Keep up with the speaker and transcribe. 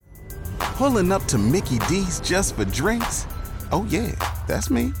Pulling up to Mickey D's just for drinks? Oh yeah,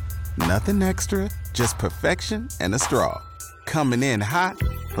 that's me. Nothing extra, just perfection and a straw. Coming in hot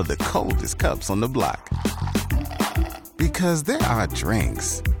for the coldest cups on the block. Because there are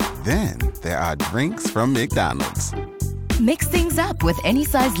drinks. Then there are drinks from McDonald's. Mix things up with any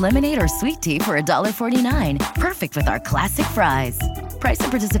size lemonade or sweet tea for $1.49. Perfect with our classic fries. Price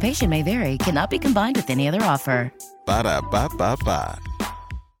and participation may vary. Cannot be combined with any other offer. Ba-da-ba-ba-ba.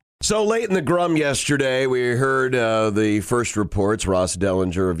 So late in the Grum yesterday, we heard the first reports, Ross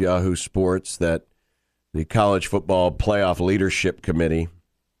Dellinger of Yahoo Sports, that the College Football Playoff Leadership Committee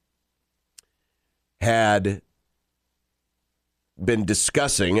had been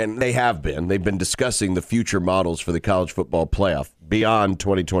discussing, and they've been discussing the future models for the college football playoff beyond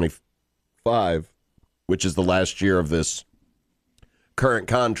 2025, which is the last year of this current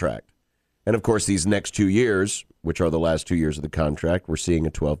contract. And of course, these next 2 years, which are the last 2 years of the contract, we're seeing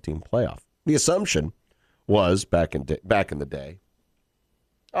a 12-team playoff. The assumption was back in the day,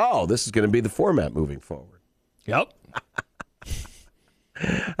 oh, this is going to be the format moving forward. Yep.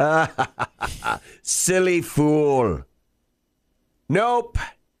 Silly fool. Nope.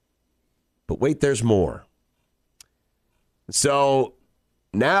 But wait, there's more. So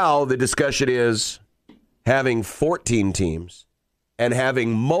now the discussion is having 14 teams and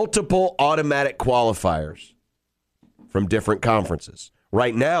having multiple automatic qualifiers from different conferences.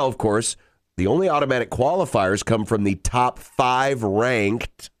 Right now, of course, the only automatic qualifiers come from the top 5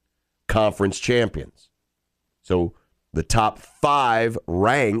 ranked conference champions. So the top 5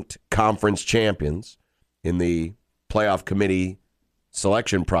 ranked conference champions in the playoff committee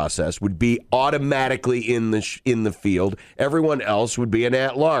selection process would be automatically in the field. Everyone else would be an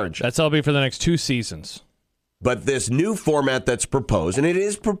at-large. That's all be for the next 2 seasons. But this new format that's proposed, and it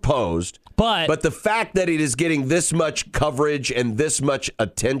is proposed, but the fact that it is getting this much coverage and this much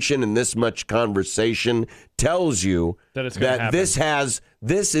attention and this much conversation tells you that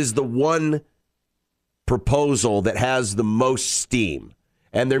this is the one proposal that has the most steam.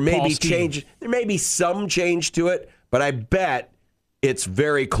 And there may be some change to it, but I bet it's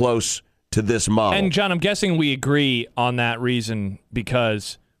very close to this model. And, John, I'm guessing we agree on that reason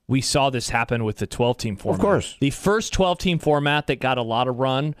because we saw this happen with the 12-team format. Of course. The first 12-team format that got a lot of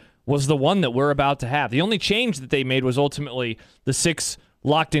run was the one that we're about to have. The only change that they made was ultimately the 6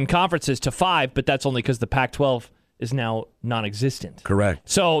 locked-in conferences to 5, but that's only because the Pac-12 is now non-existent. Correct.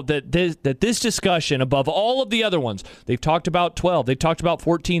 So that this discussion, above all of the other ones, they've talked about 12, they've talked about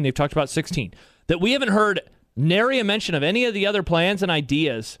 14, they've talked about 16, that we haven't heard nary a mention of any of the other plans and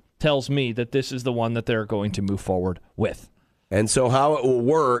ideas tells me that this is the one that they're going to move forward with. And so how it will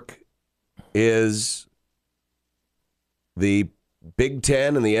work is the Big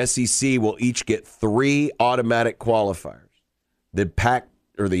Ten and the SEC will each get 3 automatic qualifiers. The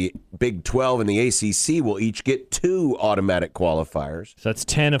Big 12 and the ACC will each get 2 automatic qualifiers. So that's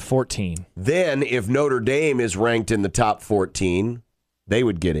 10 of 14. Then if Notre Dame is ranked in the top 14, they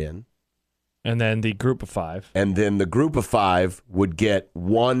would get in. And then the group of 5. And then the group of 5 would get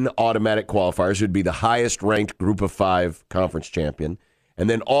 1 automatic qualifier. So it would be the highest ranked group of 5 conference champion. And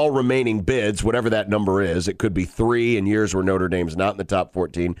then all remaining bids, whatever that number is, it could be 3 in years where Notre Dame's not in the top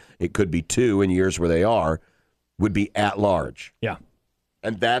 14. It could be 2 in years where they are, would be at large. Yeah.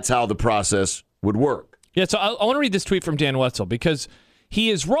 And that's how the process would work. Yeah, so I want to read this tweet from Dan Wetzel because he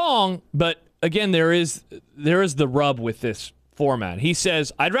is wrong, but again, there is the rub with this format. He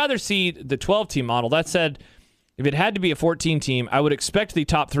says, I'd rather see the 12-team model. That said, if it had to be a 14-team, I would expect the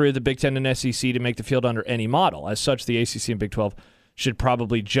top 3 of the Big Ten and SEC to make the field under any model. As such, the ACC and Big 12 should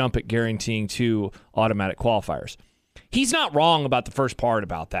probably jump at guaranteeing 2 automatic qualifiers. He's not wrong about the first part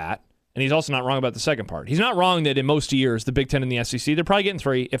about that, and he's also not wrong about the second part. He's not wrong that in most years, the Big Ten and the SEC, they're probably getting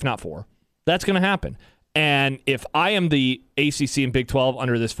 3, if not 4. That's going to happen. And if I am the ACC and Big 12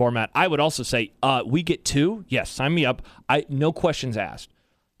 under this format, I would also say, we get 2? Yes, sign me up. No questions asked.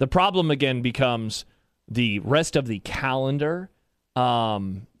 The problem, again, becomes the rest of the calendar.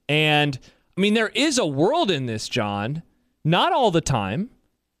 And, I mean, there is a world in this, John. Not all the time,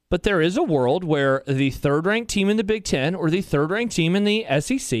 but there is a world where the third-ranked team in the Big Ten or the third-ranked team in the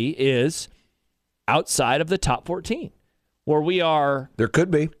SEC is outside of the top 14. Where we are... There could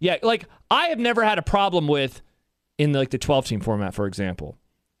be. Yeah, like, I have never had a problem with, in the 12-team format, for example,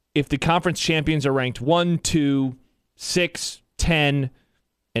 if the conference champions are ranked 1, 2, 6, 10,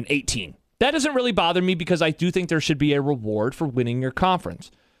 and 18. That doesn't really bother me because I do think there should be a reward for winning your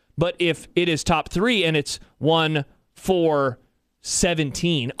conference. But if it is top 3 and it's 1, 4,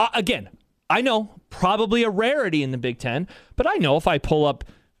 17, again, I know, probably a rarity in the Big Ten, but I know if I pull up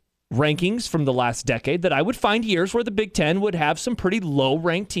rankings from the last decade that I would find years where the Big Ten would have some pretty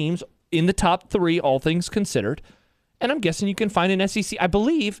low-ranked teams in the top 3, all things considered. And I'm guessing you can find an SEC. I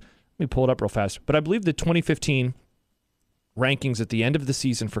believe, let me pull it up real fast, but I believe the 2015 rankings at the end of the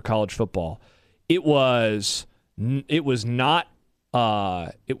season for college football, it was not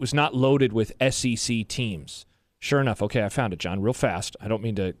loaded with SEC teams. Sure enough, okay, I found it, John, real fast. I don't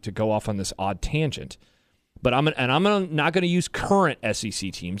mean to go off on this odd tangent, but I'm not going to use current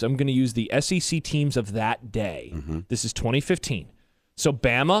SEC teams. I'm going to use the SEC teams of that day. Mm-hmm. This is 2015. So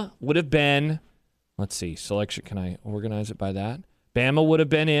Bama would have been, let's see, selection. Can I organize it by that? Bama would have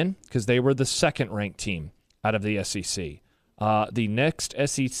been in because they were the second-ranked team out of the SEC. The next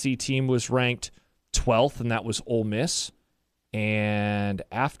SEC team was ranked 12th, and that was Ole Miss. And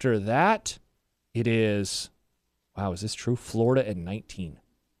after that, it is, wow, is this true? Florida at 19.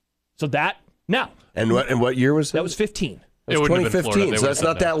 So that, now. And what year was that? That was 15. It was 2015, so that's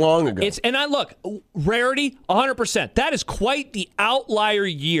not that long ago. Look, rarity, 100%. That is quite the outlier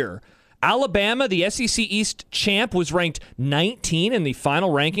year. Alabama, the SEC East champ, was ranked 19 in the final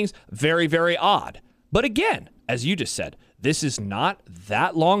rankings. Very, very odd. But again, as you just said, this is not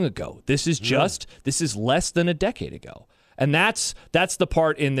that long ago. This is less than a decade ago. And that's the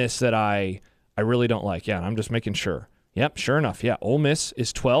part in this that I really don't like. Yeah, I'm just making sure. Yep, sure enough. Yeah, Ole Miss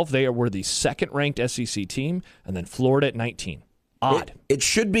is 12. They were the second-ranked SEC team, and then Florida at 19. Odd. It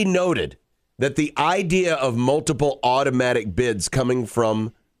should be noted that the idea of multiple automatic bids coming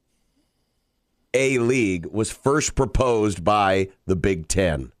from a league was first proposed by the Big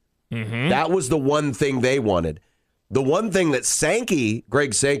Ten. Mm-hmm. That was the one thing they wanted. The one thing that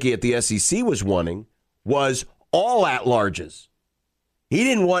Greg Sankey at the SEC was wanting was all at-larges. He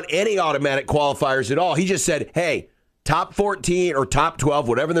didn't want any automatic qualifiers at all. He just said, hey, top 14 or top 12,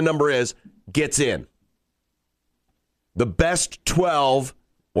 whatever the number is, gets in. The best 12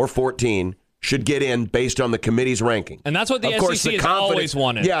 or 14 should get in based on the committee's ranking. And that's what the SEC has always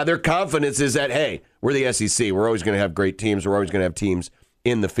wanted. Yeah, their confidence is that, hey, we're the SEC. We're always going to have great teams. We're always going to have teams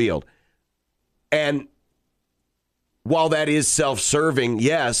in the field. And while that is self-serving,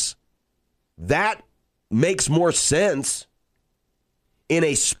 yes, that makes more sense in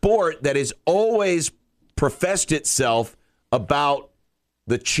a sport that has always professed itself about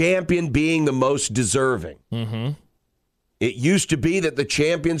the champion being the most deserving. Mm-hmm. It used to be that the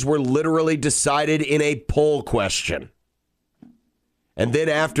champions were literally decided in a poll question. And then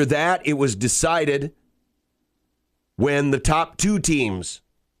after that, it was decided when the top 2 teams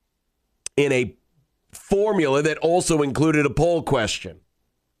in a formula that also included a poll question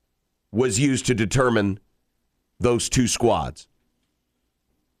was used to determine those 2 squads.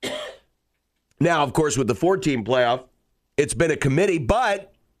 Now, of course, with the 4-team playoff, it's been a committee,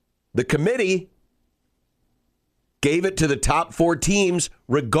 but the committee gave it to the top 4 teams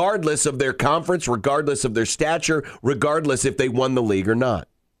regardless of their conference, regardless of their stature, regardless if they won the league or not.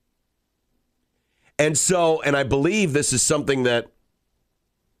 And so, and I believe this is something that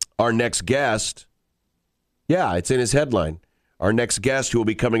our next guest, yeah, it's in his headline. Our next guest, who will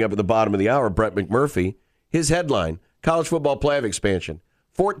be coming up at the bottom of the hour, Brett McMurphy, his headline, College Football Playoff Expansion.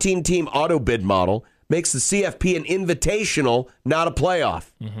 14-team auto bid model makes the CFP an invitational, not a playoff.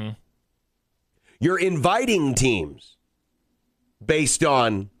 Mm-hmm. You're inviting teams based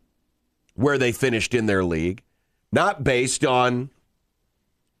on where they finished in their league, not based on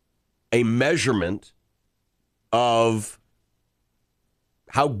a measurement of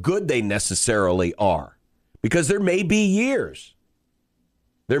how good they necessarily are. Because there may be years.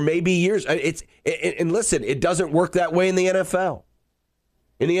 And listen, it doesn't work that way in the NFL.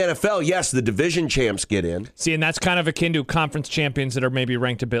 In the NFL, yes, the division champs get in. See, and that's kind of akin to conference champions that are maybe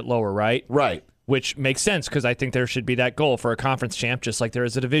ranked a bit lower, right? Right. Which makes sense because I think there should be that goal for a conference champ, just like there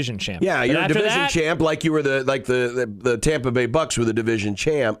is a division champ. Yeah, you're a division champ, like you were the Tampa Bay Bucks were the division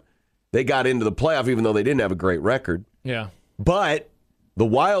champ. They got into the playoff even though they didn't have a great record. Yeah. But the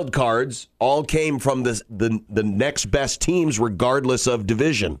wild cards all came from the next best teams regardless of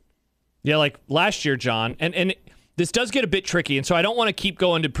division. Yeah, like last year, John, and this does get a bit tricky, and so I don't want to keep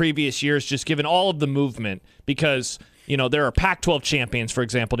going to previous years just given all of the movement because, there are Pac-12 champions, for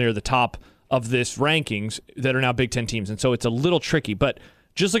example, near the top of this rankings that are now Big Ten teams, and so it's a little tricky. But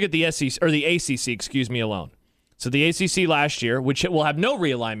just look at the SEC, or the ACC, alone. So the ACC last year, which will have no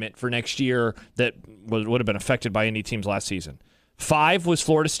realignment for next year that would have been affected by any teams last season. 5 was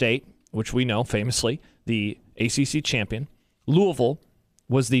Florida State, which we know famously, the ACC champion. Louisville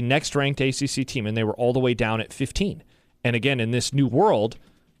was the next ranked ACC team, and they were all the way down at 15. And again, in this new world,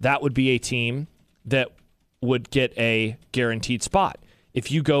 that would be a team that would get a guaranteed spot.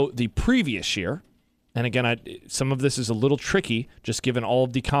 If you go the previous year, and again, some of this is a little tricky, just given all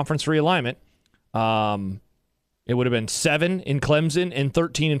of the conference realignment, It would have been 7 in Clemson and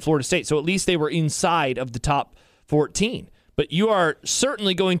 13 in Florida State. So at least they were inside of the top 14. But you are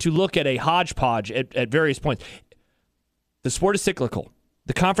certainly going to look at a hodgepodge at various points. The sport is cyclical.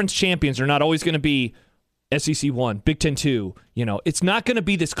 The conference champions are not always going to be SEC 1, Big Ten 2. It's not going to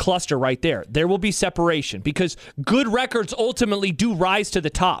be this cluster right there. There will be separation because good records ultimately do rise to the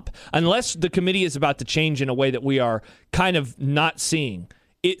top. Unless the committee is about to change in a way that we are kind of not seeing.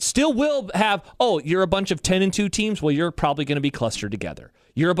 It still will have, you're a bunch of 10-2 teams. Well, you're probably going to be clustered together.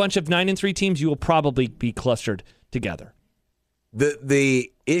 You're a bunch of 9-3 teams. You will probably be clustered together.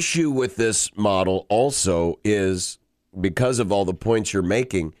 The issue with this model also is because of all the points you're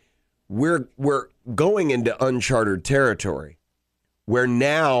making, we're going into uncharted territory where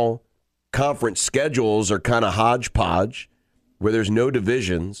now conference schedules are kind of hodgepodge, where there's no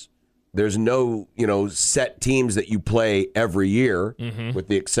divisions. There's no, set teams that you play every year, with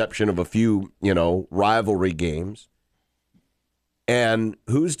the exception of a few, rivalry games. And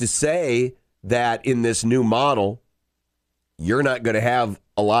who's to say that in this new model, you're not going to have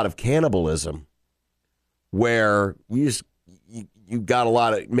a lot of cannibalism where you've got a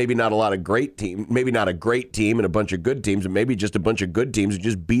lot of, maybe not a lot of great team, maybe not a great team and a bunch of good teams, and maybe just a bunch of good teams who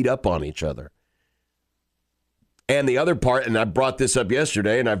just beat up on each other. And the other part, and I brought this up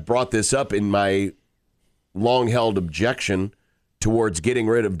yesterday, and I've brought this up in my long-held objection towards getting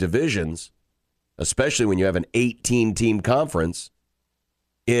rid of divisions, especially when you have an 18-team conference,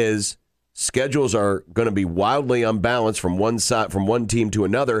 is schedules are going to be wildly unbalanced from one side, from one team to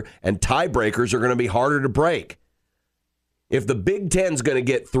another, and tiebreakers are going to be harder to break. If the Big Ten's going to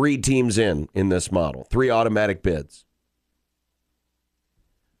get 3 teams in this model, 3 automatic bids,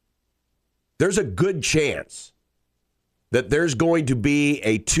 there's a good chance that there's going to be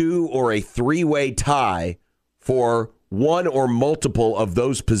a 2 or a 3-way tie for one or multiple of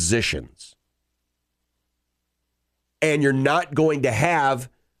those positions. And you're not going to have,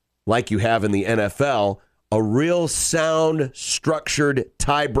 like you have in the NFL, a real sound, structured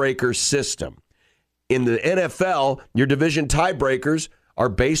tiebreaker system. In the NFL, your division tiebreakers are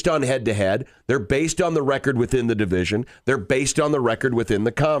based on head-to-head. They're based on the record within the division. They're based on the record within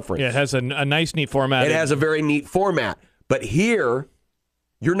the conference. Yeah, it has a nice, neat format. It has a very neat format. But here,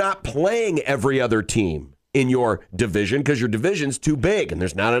 you're not playing every other team in your division because your division's too big and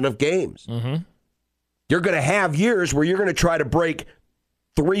there's not enough games. Mm-hmm. You're going to have years where you're going to try to break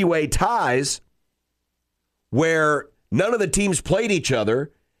 3-way ties where none of the teams played each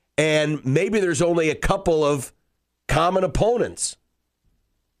other and maybe there's only a couple of common opponents.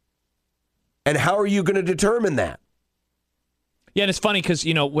 And how are you going to determine that? Yeah, and it's funny because,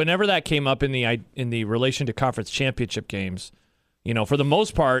 whenever that came up in the relation to conference championship games, for the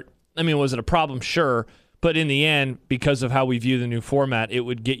most part, was it a problem? Sure. But in the end, because of how we view the new format, it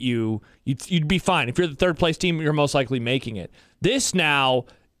would get you'd be fine. If you're the third place team, you're most likely making it. This now,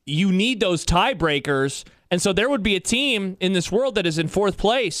 you need those tiebreakers. And so there would be a team in this world that is in fourth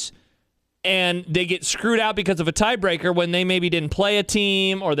place and they get screwed out because of a tiebreaker when they maybe didn't play a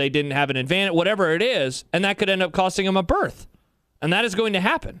team or they didn't have an advantage, whatever it is, and that could end up costing them a berth. And that is going to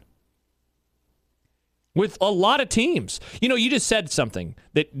happen with a lot of teams. You just said something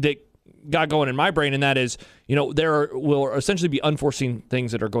that got going in my brain, and that is, there will essentially be unforeseen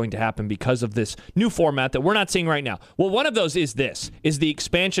things that are going to happen because of this new format that we're not seeing right now. Well, one of those is the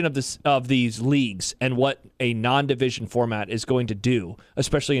expansion of these leagues and what a non-division format is going to do,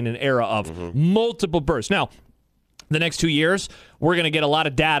 especially in an era of multiple bursts. Now, the next 2 years, we're going to get a lot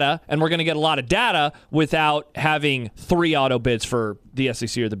of data, and we're going to get a lot of data without having 3 auto bids for the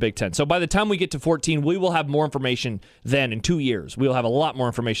SEC or the Big Ten. So by the time we get to 14, we will have more information then in 2 years. We'll have a lot more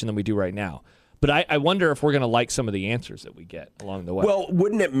information than we do right now. But I wonder if we're going to like some of the answers that we get along the way. Well,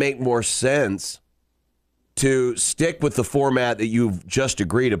 wouldn't it make more sense to stick with the format that you've just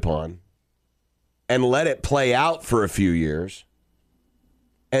agreed upon and let it play out for a few years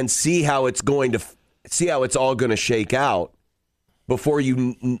and see how it's all going to shake out before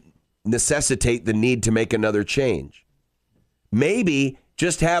you necessitate the need to make another change? Maybe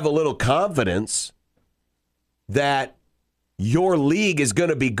just have a little confidence that your league is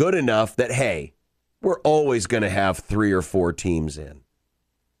going to be good enough that, hey, we're always going to have 3 or 4 teams in,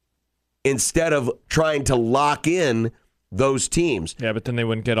 instead of trying to lock in those teams. Yeah, but then they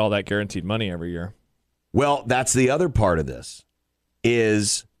wouldn't get all that guaranteed money every year. Well, that's the other part of this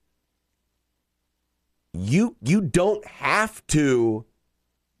is you don't have to,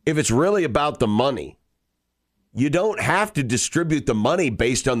 if it's really about the money, you don't have to distribute the money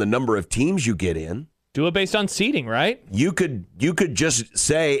based on the number of teams you get in. Do it based on seeding, right? You could just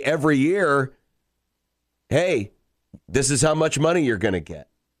say every year, hey, this is how much money you're going to get.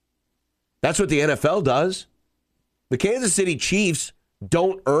 That's what the NFL does. The Kansas City Chiefs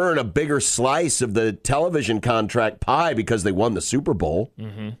don't earn a bigger slice of the television contract pie because they won the Super Bowl.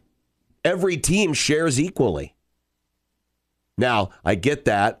 Mm-hmm. Every team shares equally. Now, I get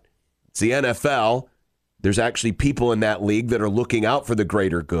that. It's the NFL. There's actually people in that league that are looking out for the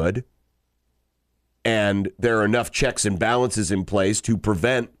greater good. And there are enough checks and balances in place to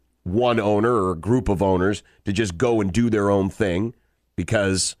prevent one owner or a group of owners to just go and do their own thing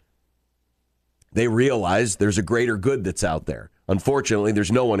because they realize there's a greater good that's out there. Unfortunately,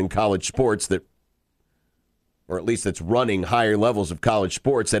 there's no one in college sports that, or at least that's running higher levels of college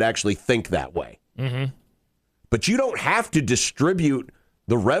sports, that actually think that way. Mm-hmm. But you don't have to distribute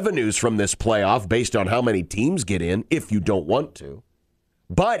the revenues from this playoff based on how many teams get in if you don't want to.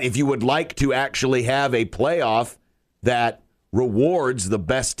 But if you would like to actually have a playoff that rewards the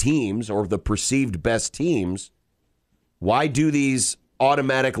best teams or the perceived best teams, why do these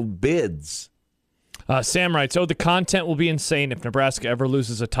automatic bids? Sam writes, the content will be insane if Nebraska ever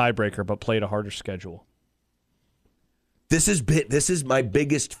loses a tiebreaker but played a harder schedule. This is my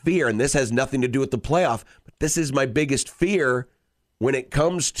biggest fear, and this has nothing to do with the playoff, but this is my biggest fear when it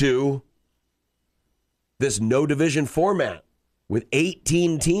comes to this no-division format with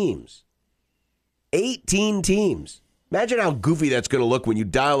 18 teams. 18 teams. Imagine how goofy that's going to look when you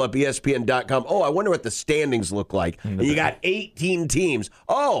dial up ESPN.com. Oh, I wonder what the standings look like. And you got 18 teams.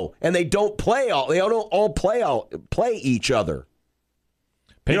 Oh, and they don't play all. They don't all play each other.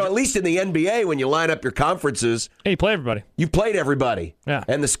 You know, at least in the NBA, when you line up your conferences, hey, you play everybody. You've played everybody. Yeah.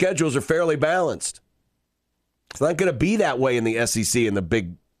 And the schedules are fairly balanced. It's not going to be that way in the SEC and the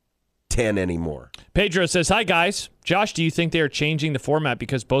Big Ten anymore. Pedro says, hi, guys. Josh, do you think they are changing the format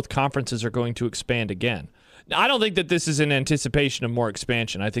because both conferences are going to expand again? I don't think that this is in anticipation of more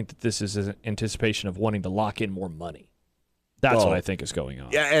expansion. I think that this is in anticipation of wanting to lock in more money. That's what I think is going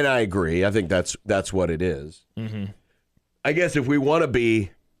on. Yeah, and I agree. I think that's what it is. Mm-hmm. I guess if we want to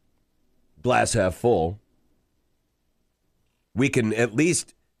be glass half full, we can at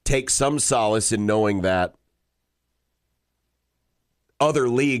least take some solace in knowing that other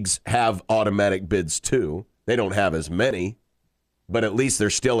leagues have automatic bids too. They don't have as many, but at least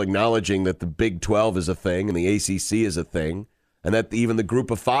they're still acknowledging that the Big 12 is a thing and the ACC is a thing and that even the Group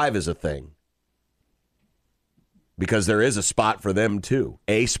of Five is a thing. Because there is a spot for them too.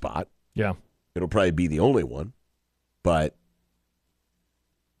 A spot. Yeah. It'll probably be the only one. But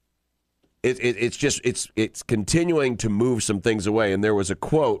it's continuing to move some things away. And there was a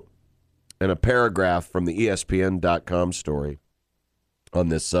quote and a paragraph from the ESPN.com story on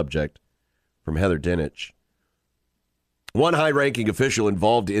this subject from Heather Dinich. One high-ranking official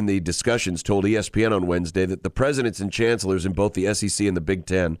involved in the discussions told ESPN on Wednesday that the presidents and chancellors in both the SEC and the Big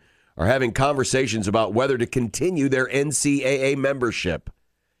Ten are having conversations about whether to continue their NCAA membership.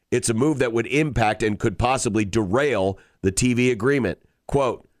 It's a move that would impact and could possibly derail the TV agreement.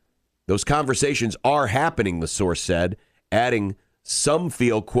 Quote, those conversations are happening, the source said, adding some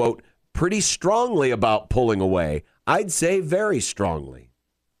feel, quote, pretty strongly about pulling away. I'd say very strongly.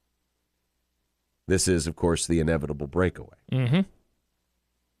 This is, of course, the inevitable breakaway. Mm-hmm.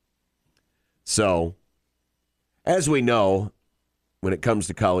 So, as we know, when it comes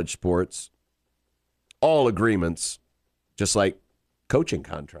to college sports, all agreements, just like coaching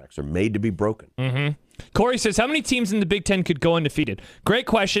contracts, are made to be broken. Mm-hmm. Corey says, how many teams in the Big Ten could go undefeated? Great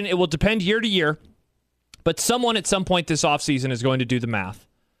question. It will depend year to year, but someone at some point this offseason is going to do the math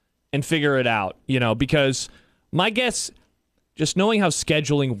and figure it out, because my guess, just knowing how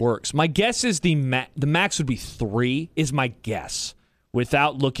scheduling works, my guess is the max would be 3 is my guess,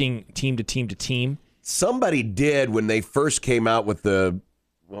 without looking team to team to team. Somebody did when they first came out with the,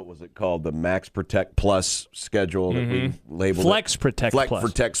 what was it called, the Max Protect Plus schedule that we labeled Flex Protect Plus. Flex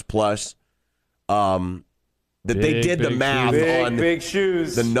Protect Plus. That they did the math on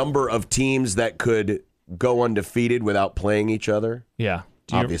the number of teams that could go undefeated without playing each other. Yeah.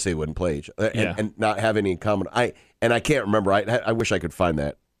 Obviously, wouldn't play each other and not have any common. I can't remember. I wish I could find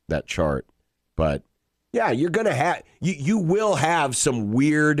that chart. But yeah, you're gonna have you will have some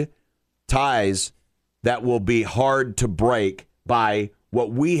weird ties that will be hard to break by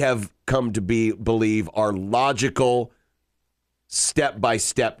what we have come to believe are logical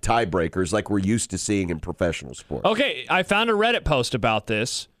step-by-step tiebreakers like we're used to seeing in professional sports. Okay, I found a Reddit post about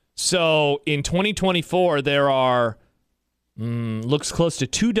this. So in 2024, there are looks close to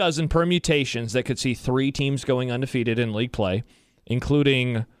 24 permutations that could see 3 teams going undefeated in league play,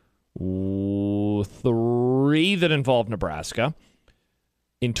 including 3 that involve Nebraska.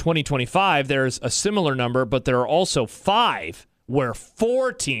 In 2025, there's a similar number, but there are also 5 where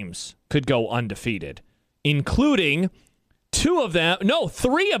 4 teams could go undefeated, including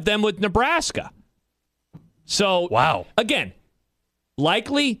 3 of them with Nebraska. So, wow. Again,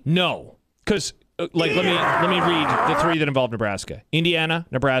 likely no, because let me read the three that involve Nebraska: Indiana,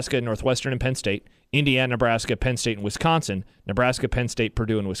 Nebraska, Northwestern, and Penn State. Indiana, Nebraska, Penn State, and Wisconsin. Nebraska, Penn State,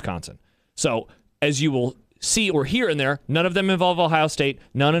 Purdue, and Wisconsin. So, as you will see or hear in there, none of them involve Ohio State,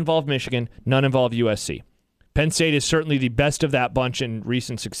 none involve Michigan, none involve USC. Penn State is certainly the best of that bunch in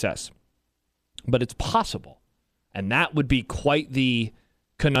recent success. But it's possible. And that would be quite the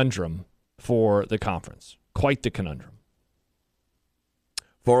conundrum for the conference. Quite the conundrum.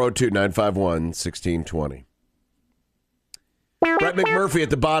 402-951-1620. Brett McMurphy at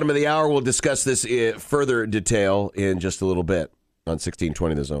the bottom of the hour. We'll discuss this in further detail in just a little bit on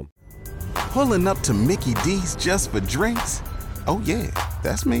 1620 The Zone. Pulling up to Mickey D's just for drinks? Oh yeah,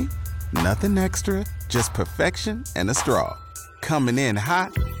 that's me. Nothing extra, just perfection and a straw. Coming in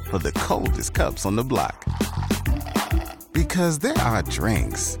hot for the coldest cups on the block. Because there are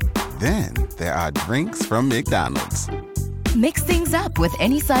drinks. Then there are drinks from McDonald's. Mix things up with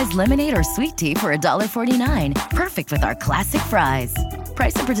any size lemonade or sweet tea for $1.49. Perfect with our classic fries.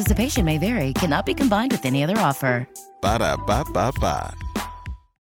 Price and participation may vary. Cannot be combined with any other offer. Ba-da-ba-ba-ba.